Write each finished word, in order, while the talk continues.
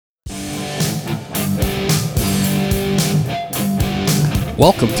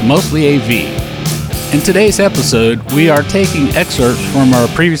Welcome to Mostly AV. In today's episode, we are taking excerpts from our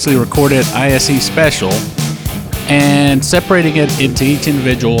previously recorded ISE special and separating it into each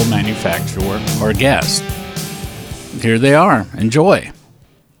individual manufacturer or guest. Here they are. Enjoy.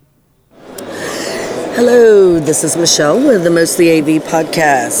 Hello, this is Michelle with the Mostly AV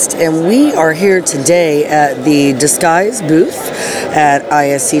podcast, and we are here today at the Disguise booth at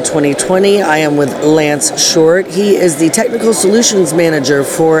ISE 2020. I am with Lance Short. He is the Technical Solutions Manager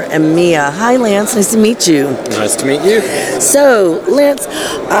for EMEA. Hi, Lance. Nice to meet you. Nice to meet you. So, Lance,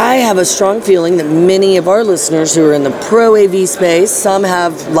 I have a strong feeling that many of our listeners who are in the pro AV space, some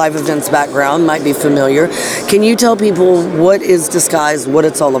have live events background, might be familiar. Can you tell people what is Disguise, what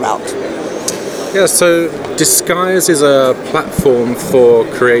it's all about? Yeah, so Disguise is a platform for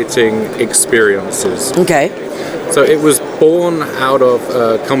creating experiences. Okay. So it was born out of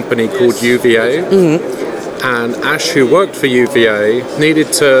a company called UVA, and Ash, who worked for UVA,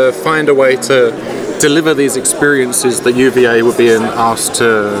 needed to find a way to deliver these experiences that UVA were being asked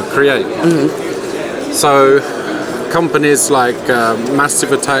to create. So companies like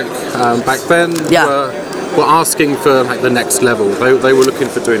Massive Attack back then were asking for like the next level. They were looking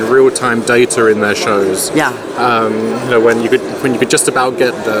for doing real-time data in their shows. When you could just about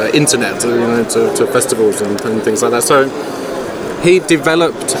get the internet to festivals and things like that. So he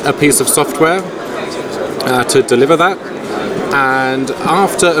developed a piece of software to deliver that. And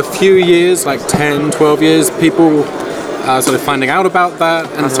after a few years, like 10, 12 years, people started finding out about that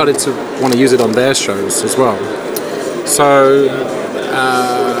and started to want to use it on their shows as well. So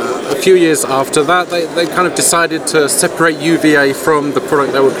a few years after that, they kind of decided to separate UVA from the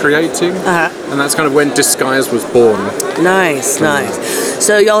product they were creating, and that's kind of when Disguise was born. Nice.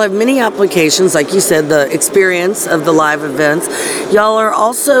 So y'all have many applications, like you said, the experience of the live events. Y'all are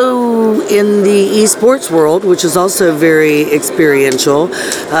also in the esports world, which is also very experiential.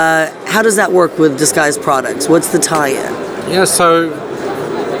 How does that work with Disguise products? What's the tie-in? Yeah, so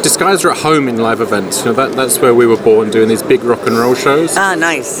Disguise are at home in live events. That's where we were born, doing these big rock and roll shows.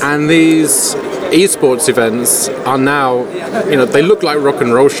 Nice. And these esports events are now, they look like rock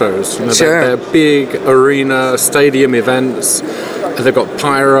and roll shows. They're big arena, stadium events. They've got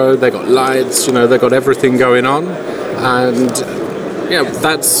pyro, they've got lights, they've got everything going on. And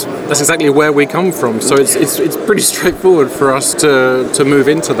that's exactly where we come from. So it's pretty straightforward for us to move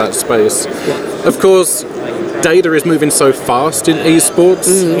into that space. Of course, data is moving so fast in esports.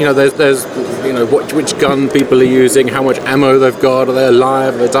 There's which gun people are using, how much ammo they've got, are they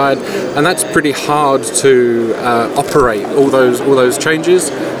alive, are they died, and that's pretty hard to operate all those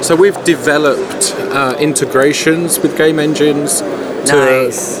changes. So we've developed integrations with game engines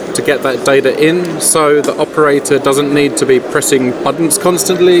to get that data in, so the operator doesn't need to be pressing buttons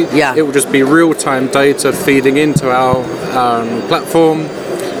constantly. It will just be real-time data feeding into our platform,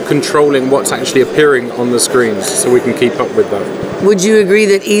 controlling what's actually appearing on the screens, so we can keep up with that. Would you agree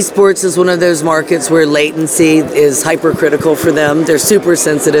that esports is one of those markets where latency is hypercritical for them? They're super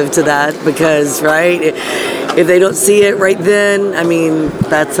sensitive to that because, right, if they don't see it right then,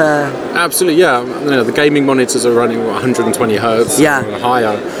 that's Absolutely, yeah. The gaming monitors are running 120 hertz or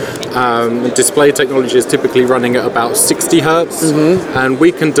higher. Display technology is typically running at about 60 hertz, and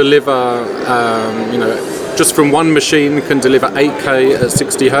we can deliver, just from one machine can deliver 8K at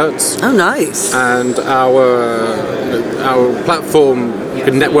 60 hertz. Oh, nice. And our platform, you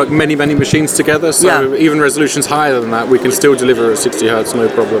can network many machines together, so even resolutions higher than that, we can still deliver at 60 hertz, no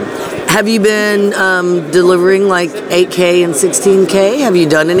problem. Have you been delivering like 8K and 16K? Have you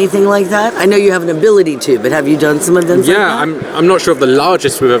done anything like that? I know you have an ability to, but have you done some events like that? I'm not sure of the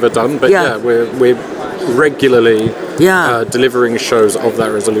largest we've ever done, but we're regularly delivering shows of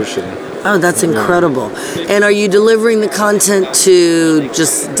that resolution. Oh, that's incredible. And are you delivering the content to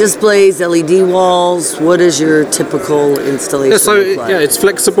just displays, LED walls? What is your typical installation look like? It's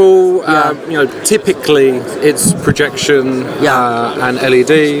flexible. Typically it's projection and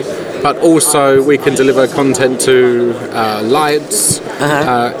LED, but also we can deliver content to lights,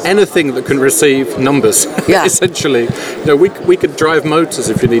 anything that can receive numbers, essentially. We could drive motors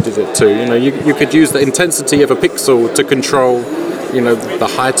if you needed it to. You could use the intensity of a pixel to control the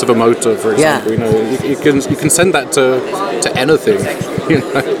height of a motor, for example. You can send that to anything.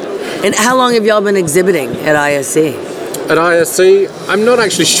 And how long have y'all been exhibiting at ISE? At ISE, I'm not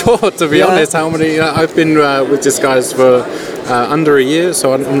actually sure, to be honest, how many. I've been with Disguise for under a year,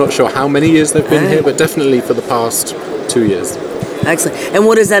 so I'm not sure how many years they've been here, but definitely for the past 2 years. Excellent. And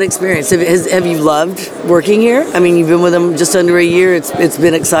what is that experience? Have you loved working here? You've been with them just under a year. It's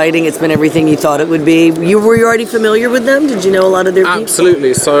been exciting. It's been everything you thought it would be. Were you already familiar with them? Did you know a lot of their people?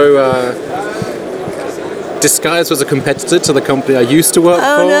 Absolutely. So Disguise was a competitor to the company I used to work for.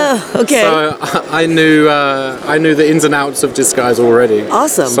 Oh no! Okay. So I knew the ins and outs of Disguise already.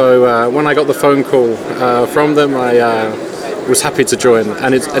 Awesome. So when I got the phone call from them, I was happy to join,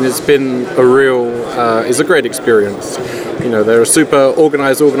 and it's been it's a great experience. You know, they're a super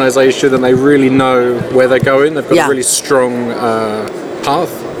organized organization, and they really know where they're going. They've got a really strong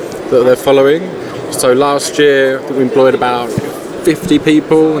path that they're following. So last year we employed about 50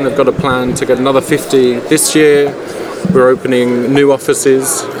 people, and they've got a plan to get another 50 this year. We're opening new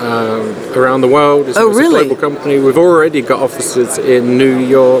offices around the world. It's a global company. We've already got offices in New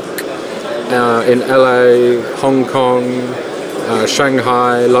York, in LA, Hong Kong,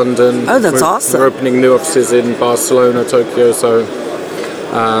 Shanghai, London. Oh, that's awesome. We're opening new offices in Barcelona, Tokyo. So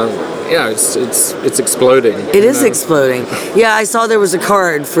it's exploding. It is exploding. Yeah, I saw there was a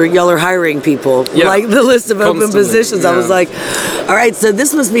card for y'all are hiring people, like the list of open positions. I was like, all right, so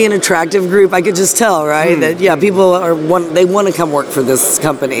this must be an attractive group. I could just tell, right? That people they want to come work for this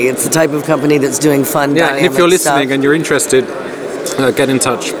company. It's the type of company that's doing fun, dynamic and if you're listening stuff. and you're interested, get in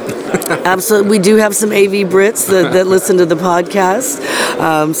touch. Absolutely. We do have some AV Brits that listen to the podcast,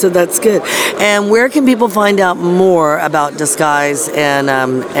 so that's good. And where can people find out more about Disguise and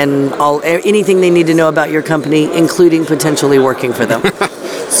anything they need to know about your company, including potentially working for them?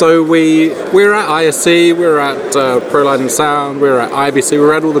 So we're at ISE, we're at ProLight and Sound, we're at IBC,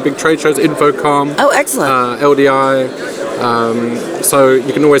 we're at all the big trade shows, Infocom. Oh, excellent. LDI. So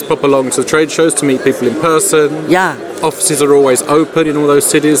you can always pop along to the trade shows to meet people in person. Yeah. Offices are always open in all those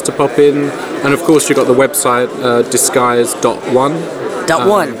cities to pop in. And of course you've got the website disguise.one.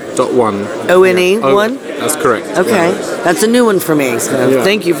 .one. .one. ONE? That's correct. Okay. That's a new one for me. So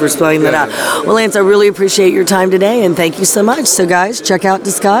thank you for spelling that out. Well, Lance, I really appreciate your time today, and thank you so much. So, guys, check out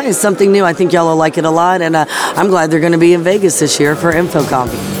Disguise. Something new. I think y'all will like it a lot, and I'm glad they're going to be in Vegas this year for Infocom.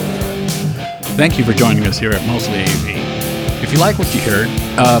 Thank you for joining us here at Mostly AV. If you like what you heard,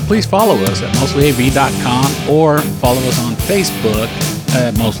 please follow us at moslyav.com or follow us on Facebook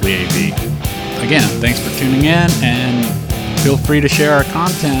at Mostly AV. Again, thanks for tuning in, and feel free to share our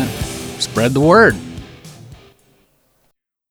content. Spread the word.